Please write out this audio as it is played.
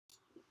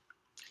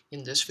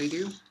In this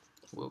video,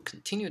 we'll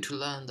continue to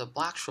learn the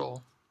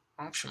Black-Scholes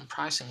option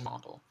pricing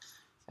model,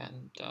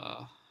 and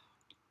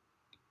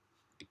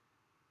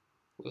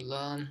we'll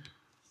learn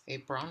a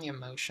Brownian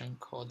motion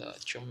called the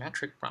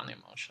geometric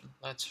Brownian motion.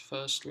 Let's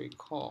first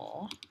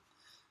recall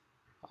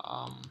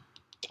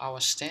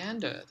our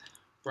standard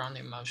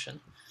Brownian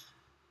motion.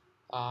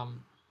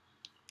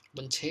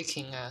 When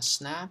taking a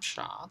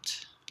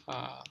snapshot,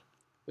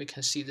 we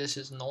can see this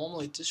is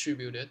normally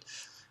distributed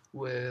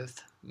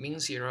with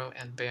mean zero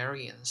and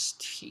variance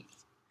t.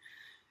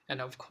 And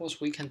of course,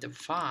 we can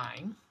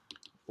define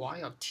y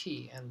of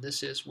t, and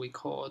this is we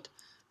called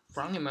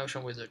Brownian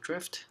motion with a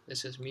drift.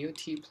 This is mu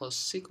t plus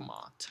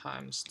sigma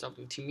times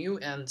wt. Mu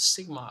and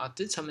sigma are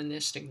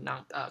deterministic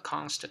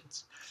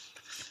constants.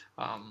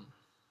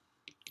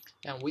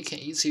 And we can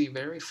easily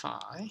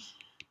verify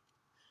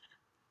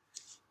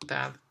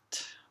that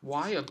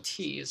y of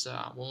t is,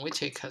 when we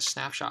take a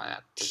snapshot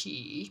at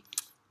t,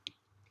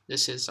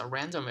 this is a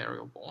random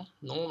variable,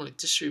 normally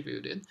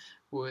distributed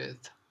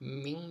with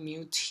mean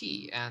mu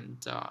t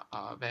and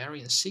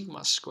variance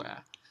sigma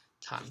square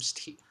times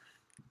t.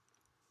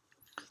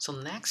 So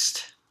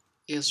next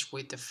is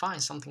we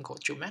define something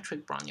called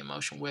geometric Brownian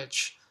motion,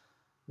 which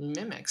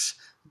mimics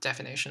the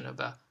definition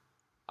of a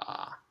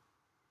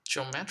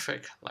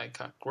geometric like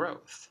a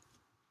growth.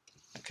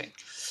 Okay,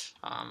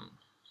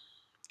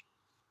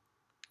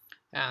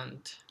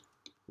 and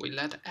we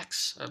let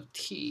x of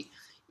t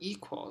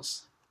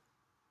equals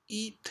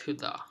e to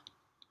the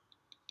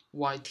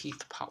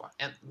yth power,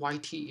 and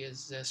yt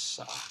is this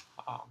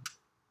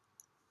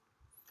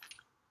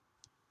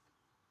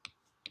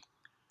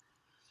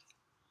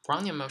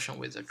Brownian motion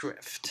with a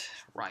drift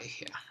right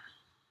here.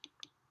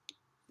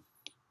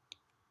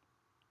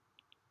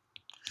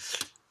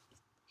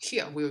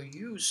 Here we'll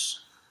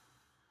use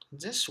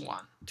this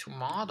one to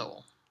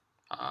model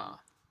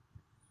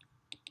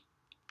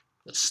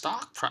the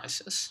stock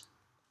prices,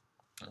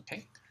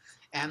 okay,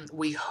 and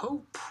we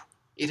hope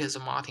it is a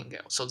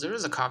martingale. So there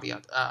is a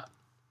caveat.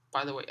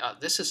 By the way,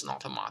 this is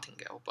not a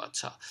martingale,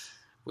 but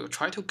we'll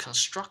try to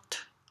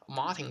construct a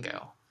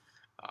martingale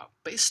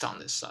based on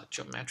this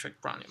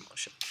geometric Brownian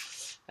motion.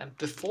 And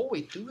before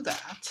we do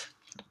that,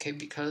 okay,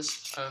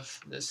 because of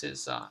this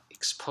is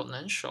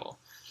exponential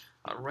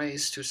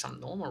raised to some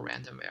normal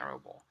random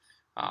variable,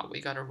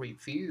 we got to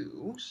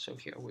review. So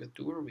here we'll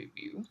do a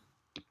review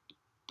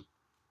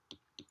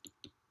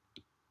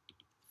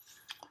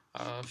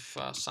of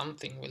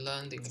something we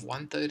learned in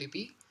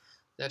 130b,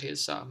 that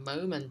is a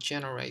moment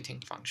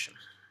generating function.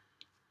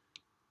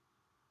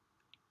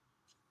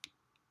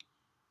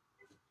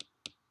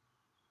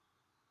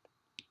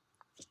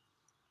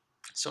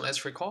 So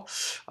let's recall.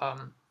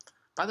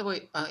 By the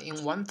way, in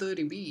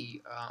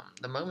 130b,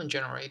 the moment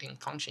generating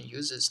function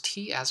uses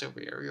t as a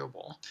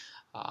variable,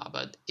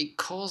 but it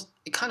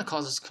kind of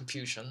causes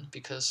confusion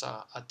because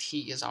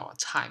t is our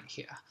time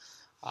here.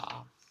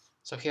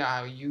 So here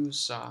I'll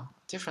use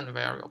different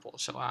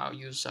variables. So I'll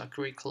use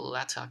Greek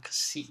letter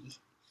c,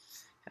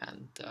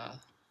 and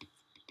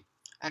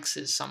x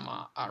is some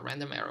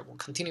random variable,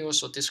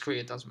 continuous or discrete,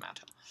 it doesn't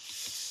matter.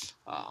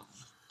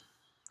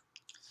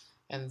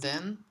 And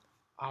then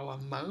our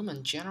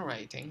moment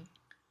generating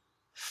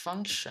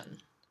function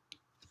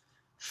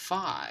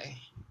phi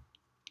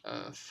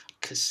of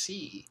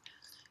c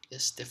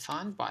is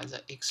defined by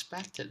the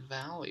expected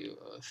value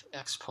of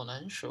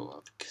exponential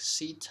of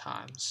c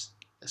times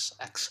this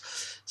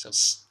x. So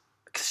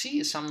c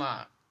is some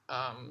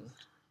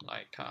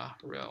like a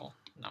real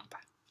number.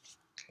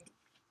 Okay.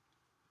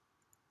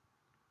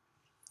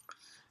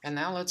 And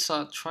now let's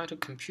try to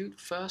compute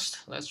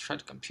first. Let's try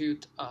to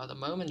compute the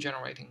moment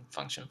generating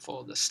function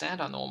for the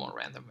standard normal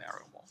random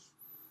variable.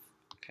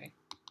 Okay.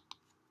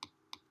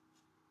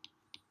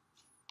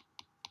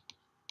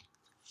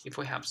 If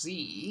we have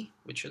z,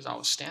 which is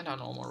our standard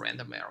normal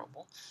random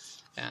variable,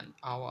 and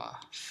our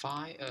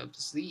phi of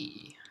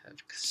z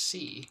of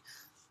c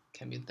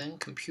can be then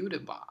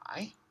computed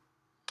by,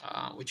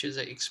 which is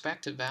the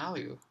expected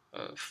value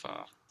of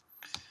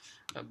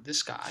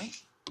this guy.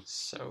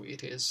 So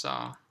it is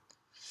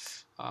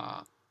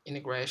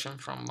integration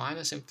from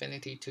minus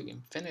infinity to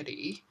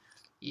infinity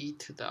e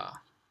to the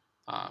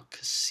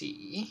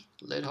c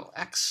little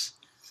x,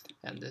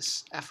 and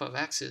this f of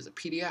x is a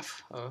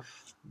PDF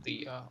of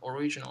the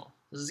original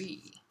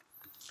z,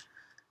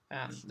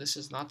 and this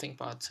is nothing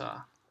but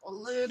a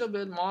little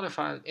bit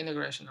modified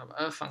integration of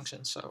a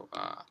function. So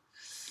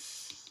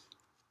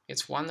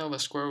it's 1 over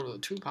square root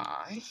of 2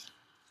 pi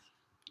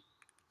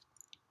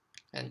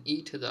and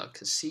e to the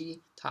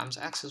c times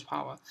x's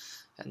power,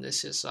 and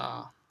this is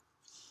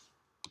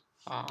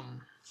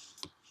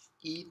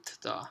e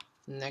to the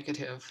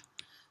negative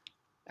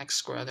x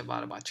squared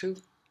divided by 2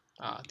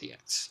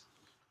 dx.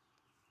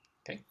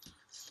 Okay,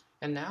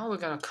 and now we're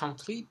going to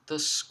complete the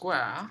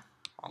square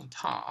on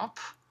top.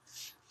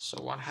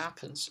 So what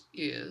happens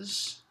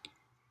is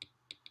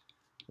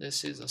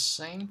this is the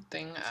same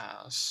thing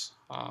as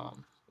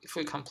if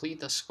we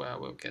complete the square,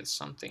 we'll get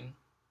something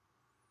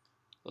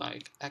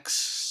like x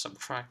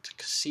subtract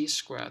c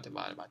squared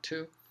divided by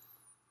 2,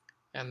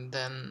 and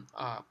then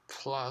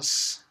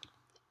plus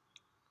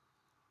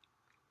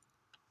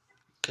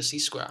c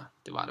squared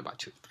divided by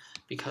 2,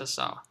 because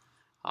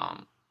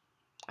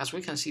as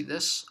we can see,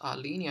 this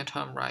linear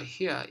term right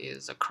here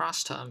is a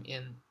cross term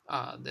in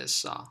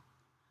this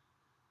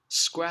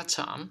square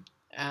term,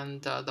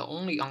 and the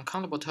only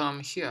uncountable term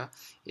here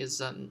is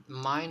the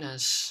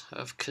minus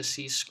of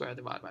c squared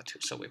divided by 2,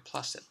 so we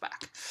plus it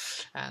back,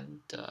 and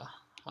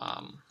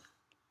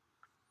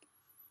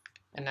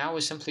now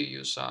we simply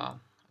use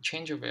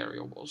change of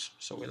variables.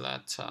 So we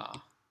let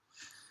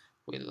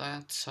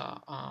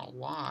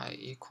y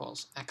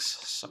equals x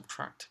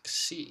subtract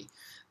c.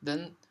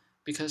 Then,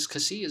 because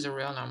c is a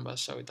real number,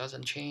 so it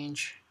doesn't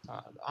change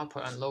the upper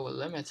and lower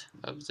limit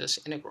of this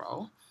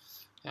integral,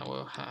 and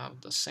we'll have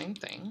the same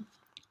thing,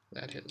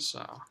 that is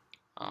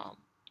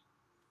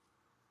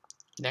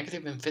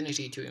negative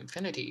infinity to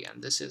infinity,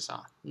 and this is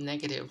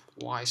negative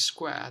y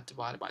squared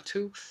divided by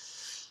 2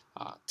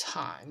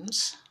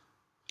 times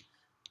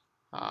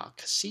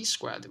c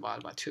squared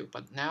divided by 2,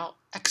 but now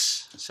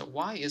x, so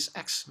y is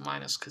x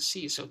minus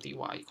c, so dy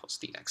equals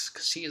dx.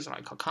 C is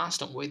like a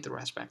constant with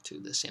respect to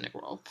this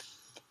integral,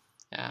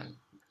 and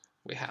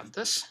we have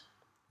this.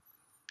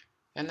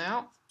 And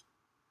now,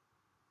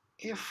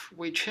 if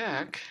we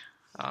check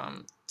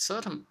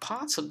certain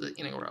parts of the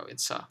integral,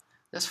 it's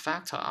this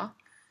factor,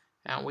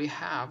 and we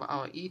have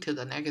our e to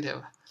the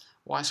negative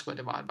y squared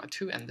divided by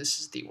 2, and this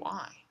is dy.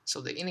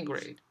 So they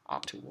integrate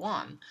up to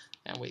 1,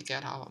 and we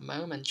get our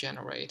moment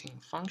generating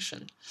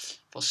function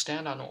for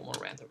standard normal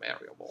random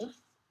variable.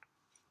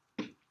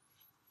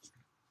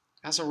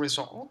 As a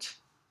result,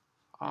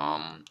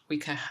 we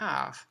can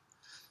have,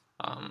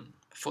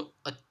 for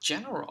a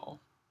general,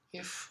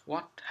 if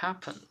what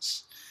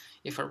happens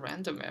if a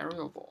random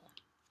variable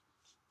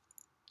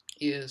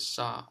is,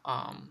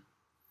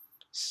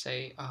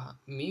 say,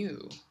 mu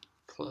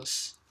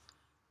plus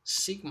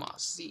sigma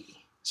z.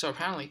 So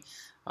apparently,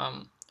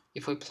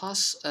 if we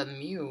plus a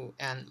mu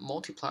and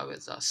multiply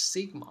with a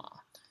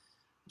sigma,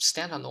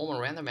 standard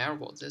normal random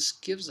variable, this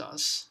gives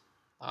us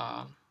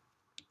a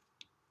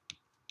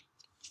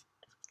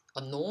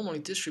normally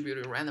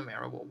distributed random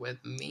variable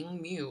with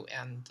mean mu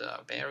and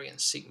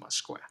variance sigma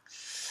square.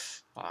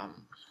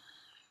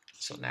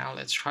 So now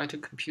let's try to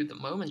compute the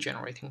moment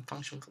generating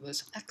function for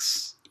this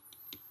x.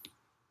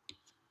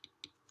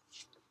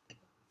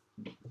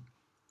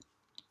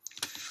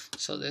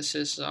 So this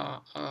is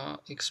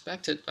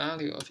expected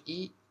value of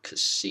e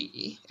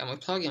c, and we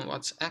plug in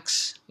what's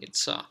x.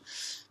 It's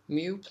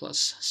mu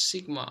plus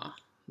sigma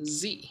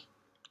z,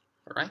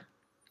 all right?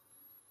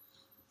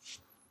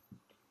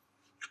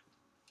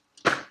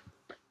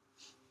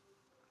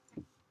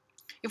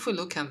 If we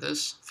look at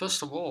this,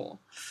 first of all,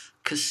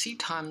 c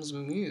times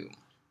mu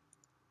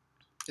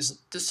is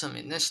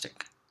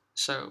deterministic.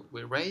 So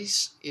we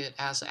raise it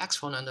as an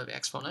exponent of the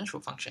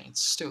exponential function.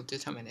 It's still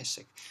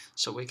deterministic,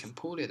 so we can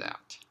pull it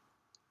out.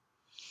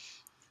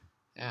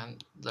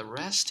 And the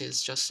rest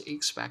is just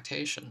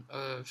expectation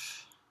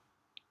of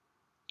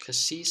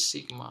c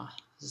sigma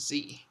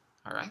z,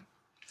 all right?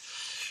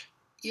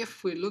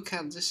 If we look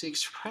at this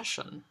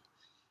expression,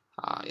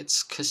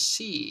 it's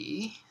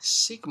c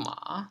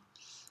sigma.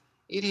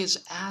 It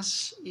is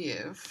as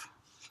if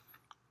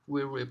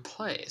we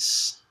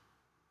replace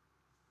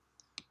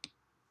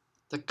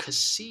the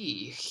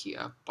c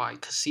here by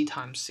c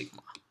times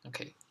sigma.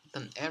 Okay,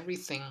 then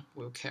everything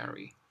will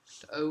carry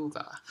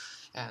over,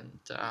 and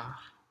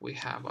we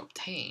have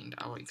obtained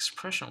our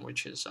expression,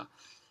 which is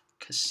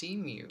c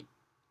mu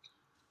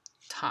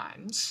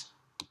times.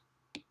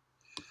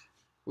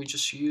 We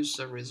just use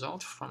the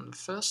result from the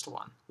first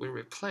one. We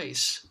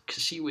replace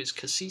c with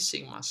c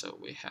sigma, so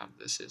we have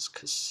this is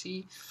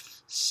c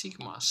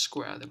sigma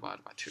squared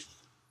divided by 2.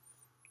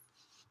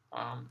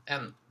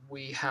 And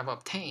we have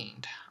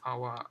obtained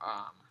our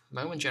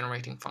moment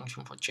generating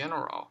function for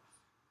general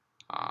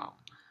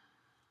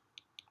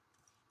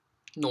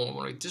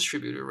normally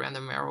distributed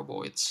random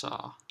variable. It's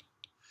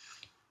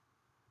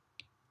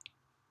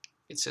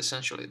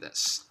essentially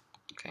this.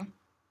 Okay.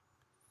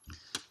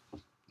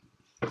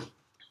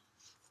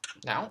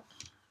 Now,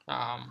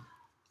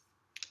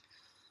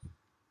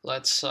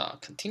 let's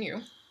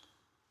continue,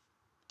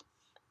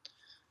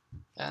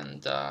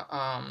 and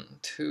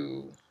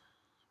to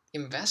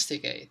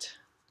investigate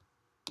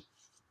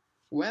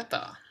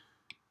whether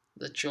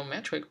the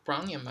geometric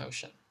Brownian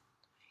motion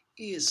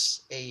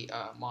is a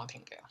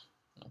martingale.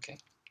 Okay,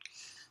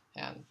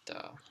 and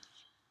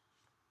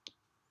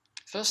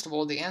first of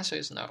all, the answer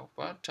is no,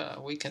 but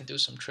we can do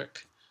some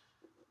trick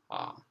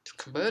to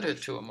convert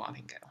it to a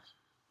martingale.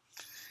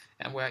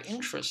 And we're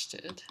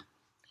interested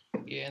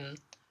in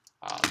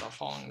the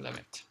following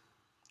limit.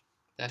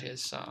 That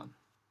is,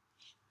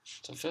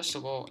 so first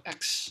of all,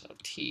 x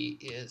of t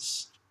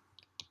is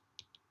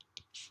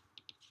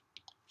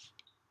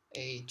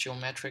a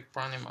geometric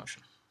Brownian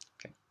motion.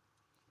 Okay,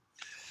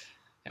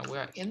 and we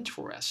are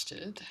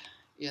interested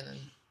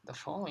in the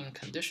following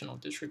conditional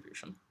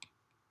distribution.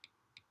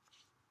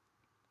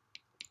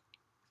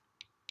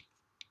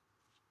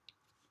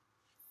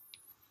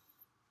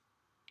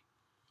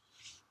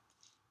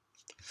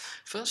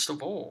 First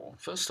of all,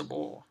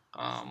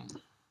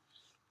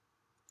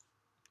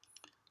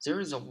 there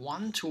is a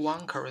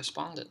one-to-one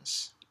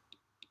correspondence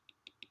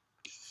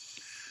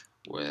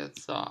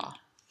with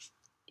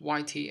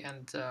yt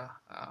and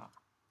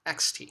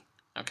xt.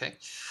 Okay,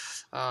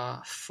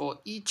 for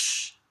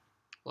each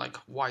like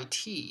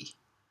yt,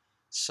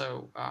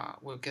 so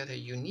we'll get a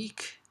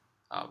unique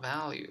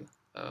value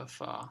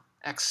of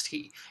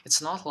xt.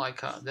 It's not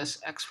like this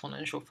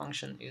exponential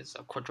function is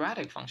a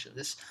quadratic function.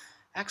 This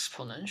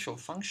exponential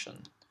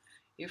function,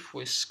 if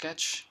we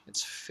sketch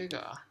its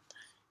figure,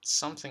 it's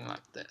something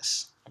like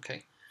this.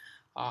 Okay,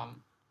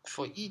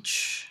 for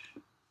each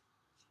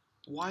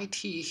yt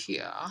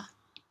here,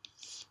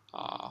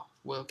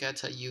 we'll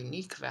get a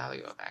unique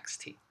value of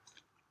xt,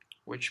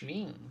 which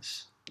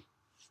means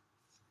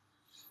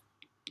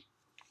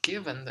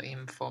given the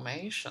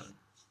information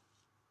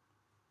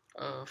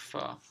of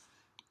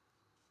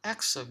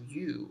x of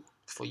u,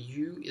 for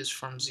u is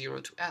from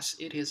 0 to s,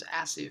 it is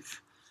as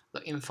if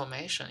the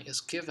information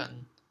is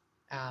given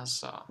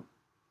as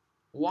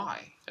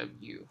y of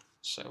u.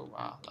 So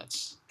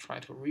let's try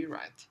to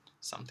rewrite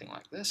something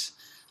like this.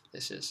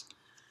 This is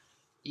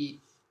e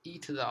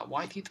to the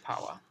yt to the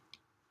power,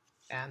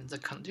 and the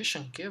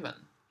condition given,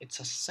 it's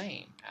the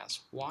same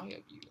as y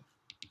of u.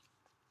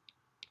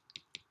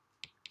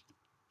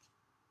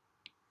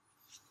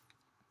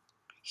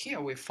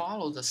 Here we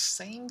follow the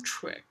same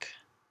trick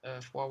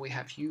of what we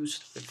have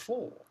used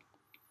before.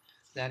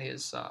 That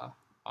is,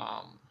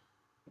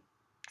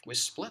 we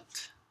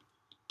split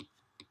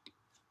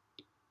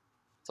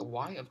the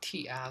y of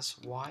t as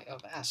y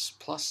of s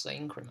plus the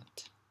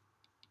increment.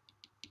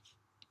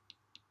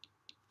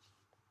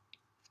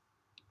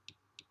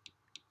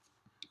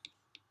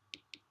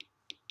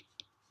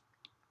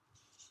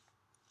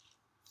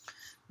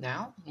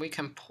 Now we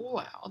can pull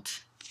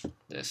out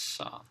this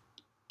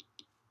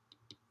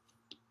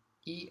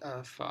e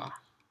of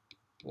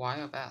y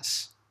of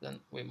s, then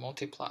we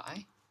multiply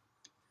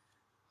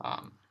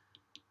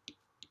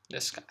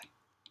this guy,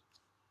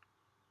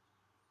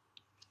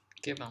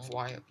 given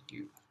y of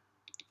u.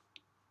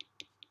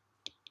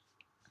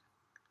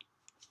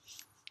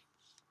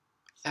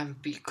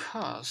 And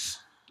because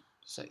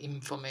the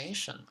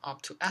information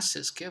up to s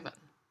is given,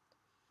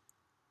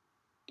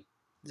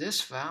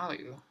 this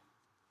value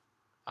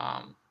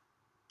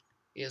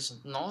is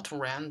not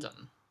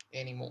random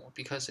anymore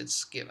because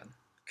it's given.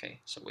 Okay,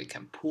 so we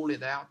can pull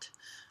it out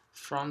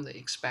from the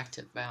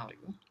expected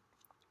value.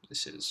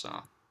 This is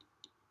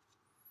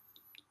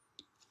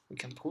we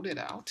can pull it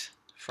out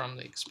from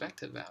the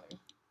expected value.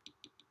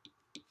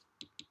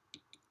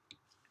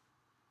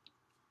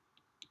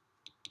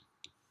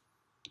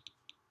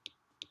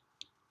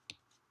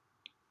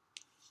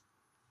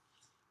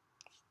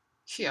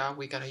 Here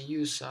we gotta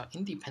use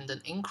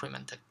independent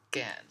increment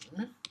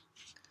again,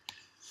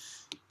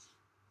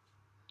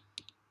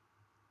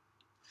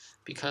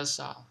 because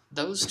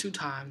those two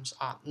times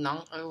are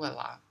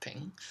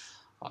non-overlapping.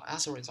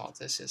 As a result,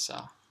 this is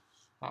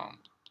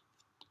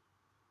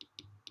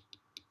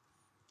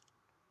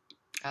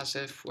as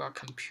if we are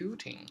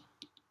computing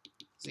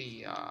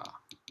the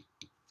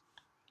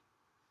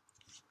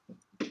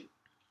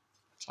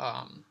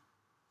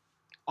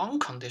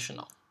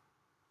unconditional,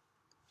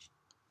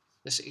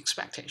 this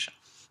expectation.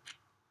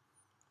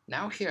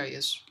 Now here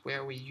is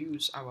where we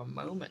use our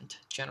moment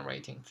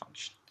generating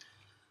function.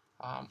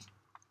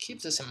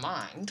 Keep this in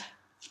mind.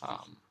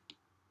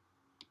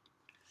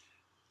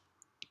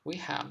 We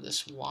have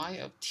this y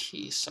of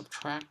t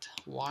subtract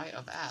y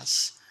of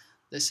s.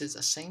 This is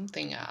the same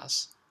thing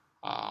as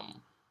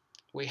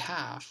we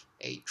have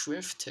a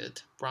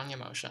drifted Brownian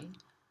motion.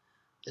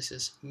 This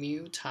is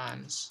mu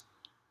times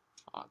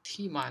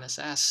t minus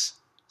s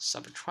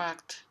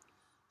subtract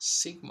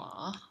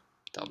sigma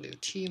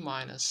wt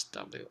minus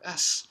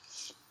ws.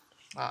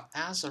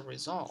 As a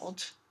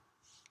result,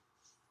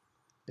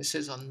 this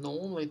is a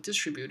normally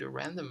distributed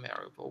random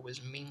variable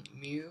with mean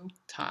mu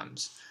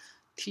times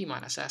t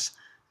minus s,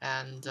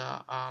 and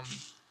the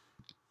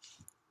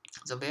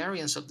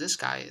variance of this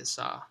guy is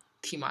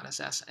t minus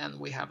s, and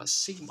we have a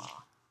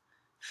sigma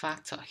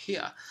factor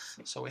here,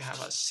 so we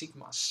have a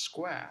sigma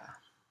square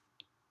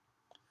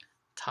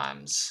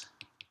times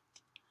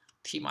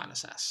t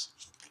minus s.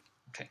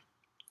 Okay,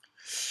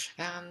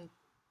 and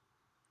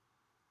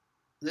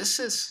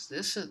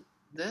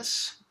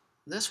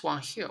this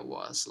one here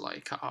was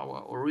like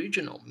our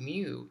original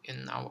mu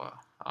in our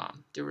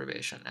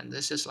derivation, and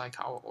this is like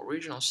our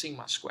original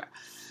sigma square.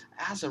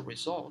 As a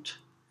result,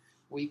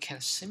 we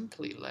can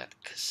simply let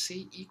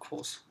c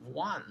equals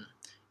 1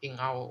 in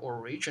our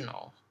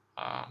original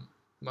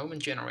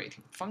moment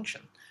generating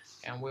function,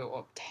 and we'll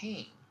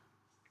obtain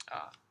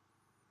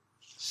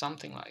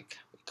something like,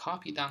 we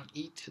copy down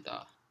e to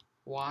the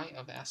y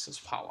of s's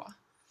power,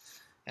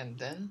 and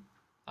then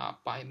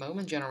by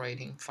moment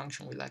generating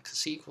function we let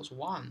c equals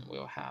 1,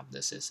 we'll have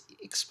this is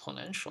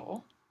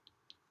exponential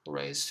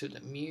raised to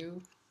the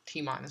mu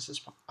t minus s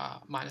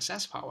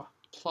power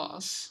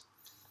plus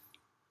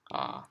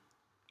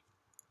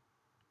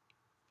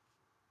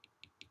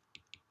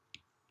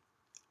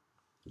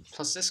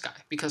plus this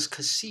guy, because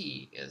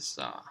c is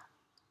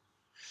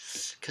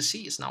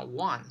now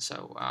 1,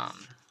 so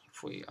if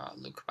if we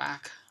look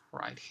back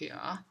right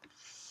here,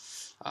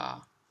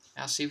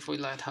 as if we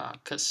let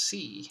cos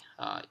C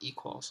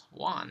equals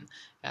 1,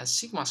 and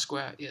sigma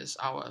square is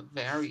our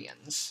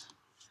variance.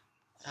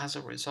 As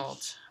a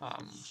result,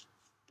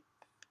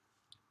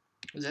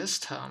 this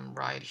term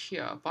right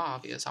here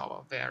above is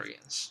our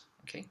variance.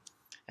 Okay,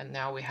 and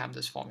now we have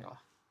this formula.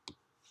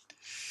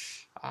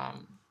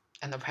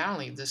 And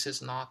apparently this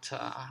is not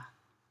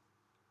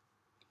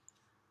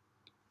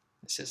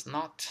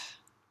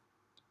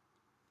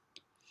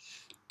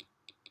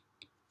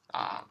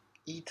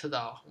e to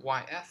the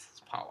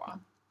yth power.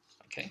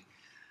 Okay,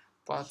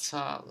 but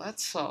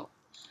let's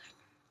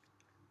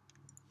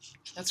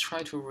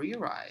try to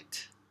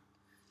rewrite,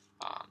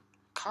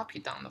 copy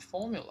down the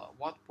formula.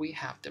 What we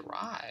have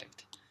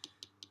derived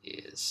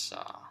is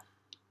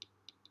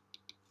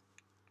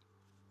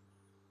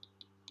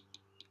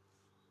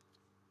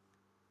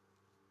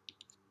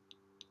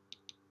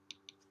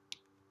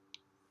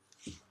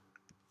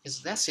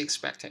this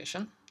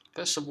expectation.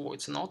 First of all,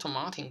 it's not a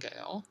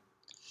martingale.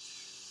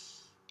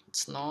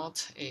 It's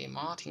not a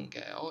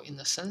martingale in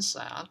the sense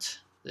that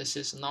this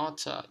is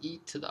not e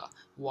to the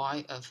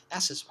y of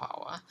s's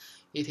power.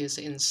 It is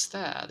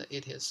instead,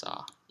 it is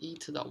e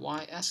to the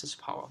ys's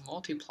power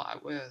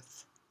multiplied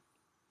with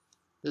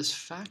this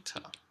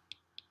factor.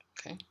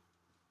 Okay.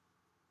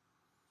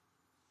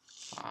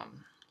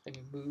 Let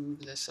me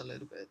move this a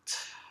little bit.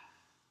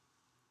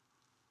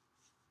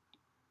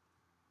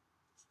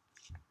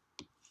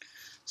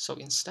 So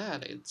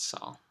instead, it's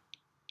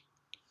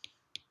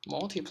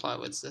multiplied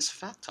with this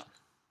factor.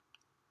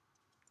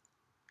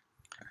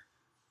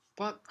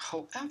 But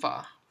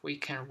however, we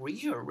can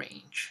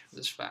rearrange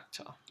this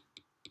factor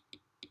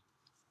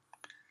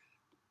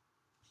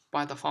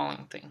by the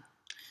following thing.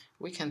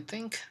 We can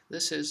think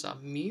this is a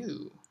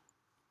mu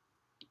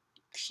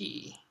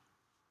t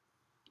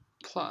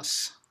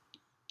plus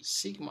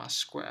sigma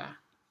square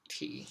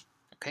t.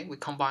 Okay, we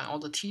combine all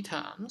the t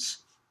terms,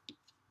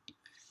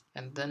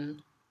 and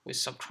then we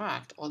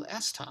subtract all the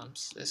s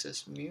terms. This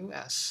is mu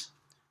s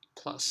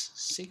plus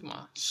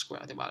sigma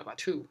square divided by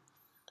 2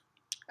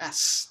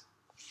 s.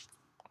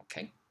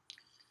 Okay,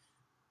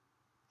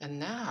 and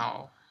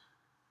now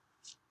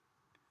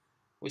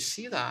we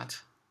see that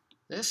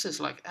this is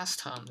like s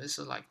term, this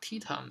is like t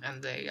term,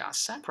 and they are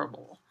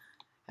separable.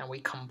 And we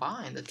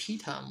combine the t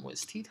term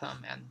with t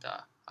term, and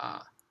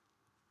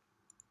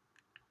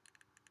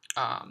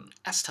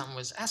s term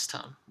with s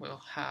term.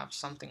 We'll have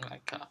something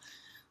like,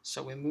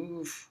 so we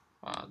move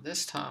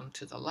this term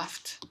to the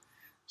left.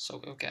 So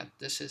we'll get,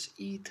 this is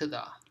e to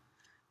the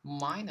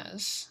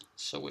minus,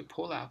 so we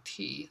pull out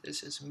t.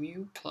 This is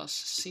mu plus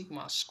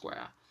sigma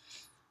square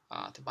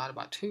divided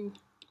by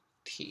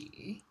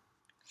 2t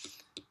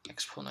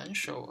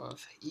exponential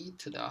of e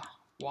to the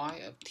y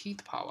of t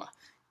power,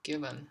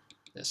 given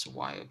this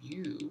y of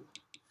u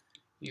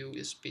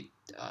is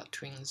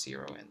between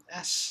 0 and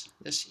s.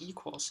 This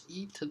equals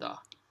e to the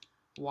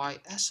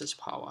ys's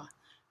power,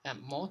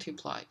 and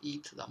multiply e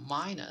to the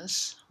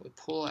minus, we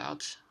pull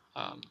out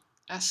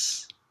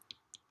s.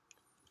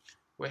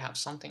 We have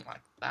something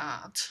like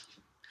that.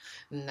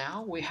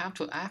 Now we have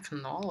to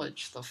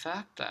acknowledge the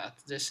fact that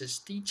this is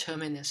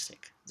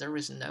deterministic. There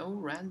is no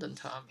random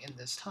term in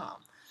this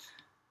term.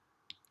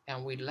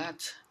 And we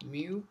let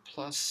mu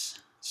plus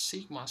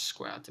sigma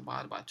squared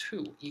divided by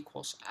 2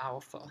 equals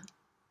alpha.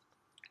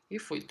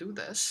 If we do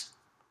this,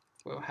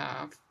 we'll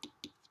have,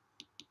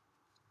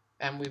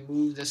 and we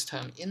move this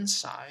term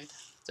inside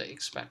the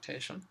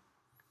expectation.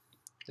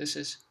 This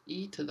is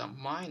e to the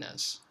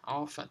minus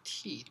alpha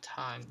t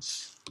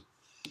times,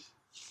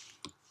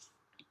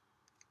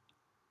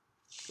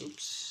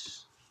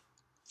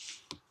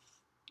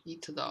 e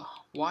to the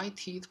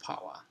yt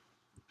power,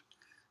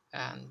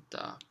 and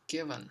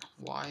given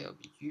y of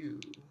u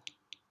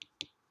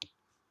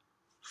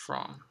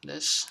from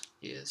this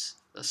is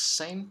the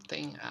same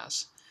thing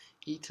as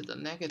e to the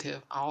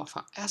negative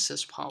alpha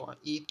s's power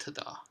e to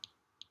the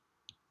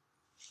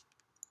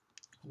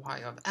y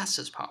of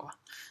s's power.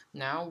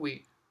 Now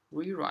we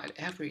rewrite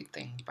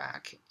everything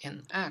back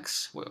in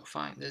x. We'll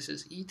find this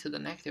is e to the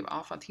negative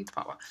alpha t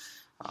power.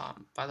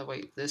 By the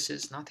way, this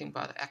is nothing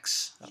but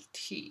x of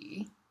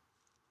t.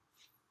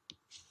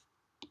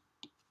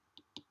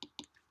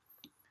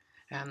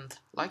 And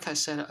like I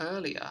said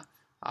earlier,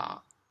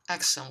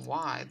 x and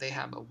y, they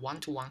have a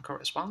one-to-one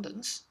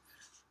correspondence.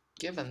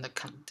 Given the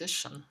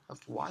condition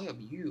of y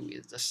of u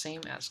is the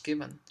same as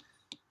given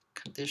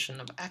condition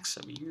of x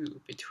of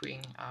u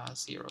between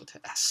 0 to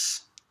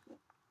s.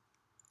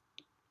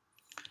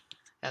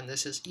 And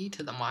this is e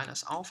to the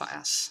minus alpha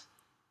s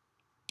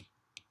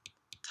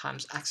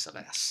times x of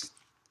s.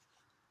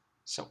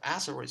 So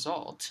as a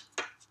result,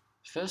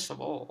 first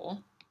of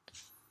all,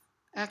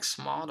 x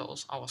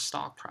models our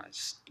stock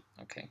price.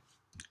 Okay,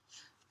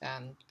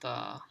 and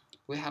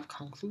we have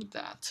concluded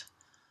that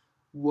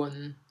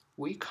when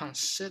we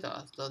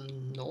consider the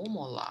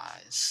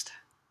normalized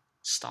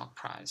stock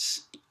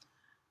price,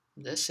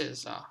 this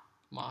is a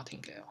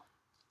martingale.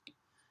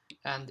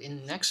 And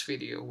in next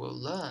video, we'll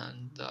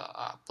learn the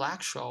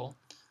Black-Scholes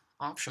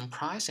option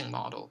pricing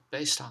model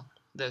based on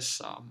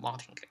this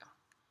martingale.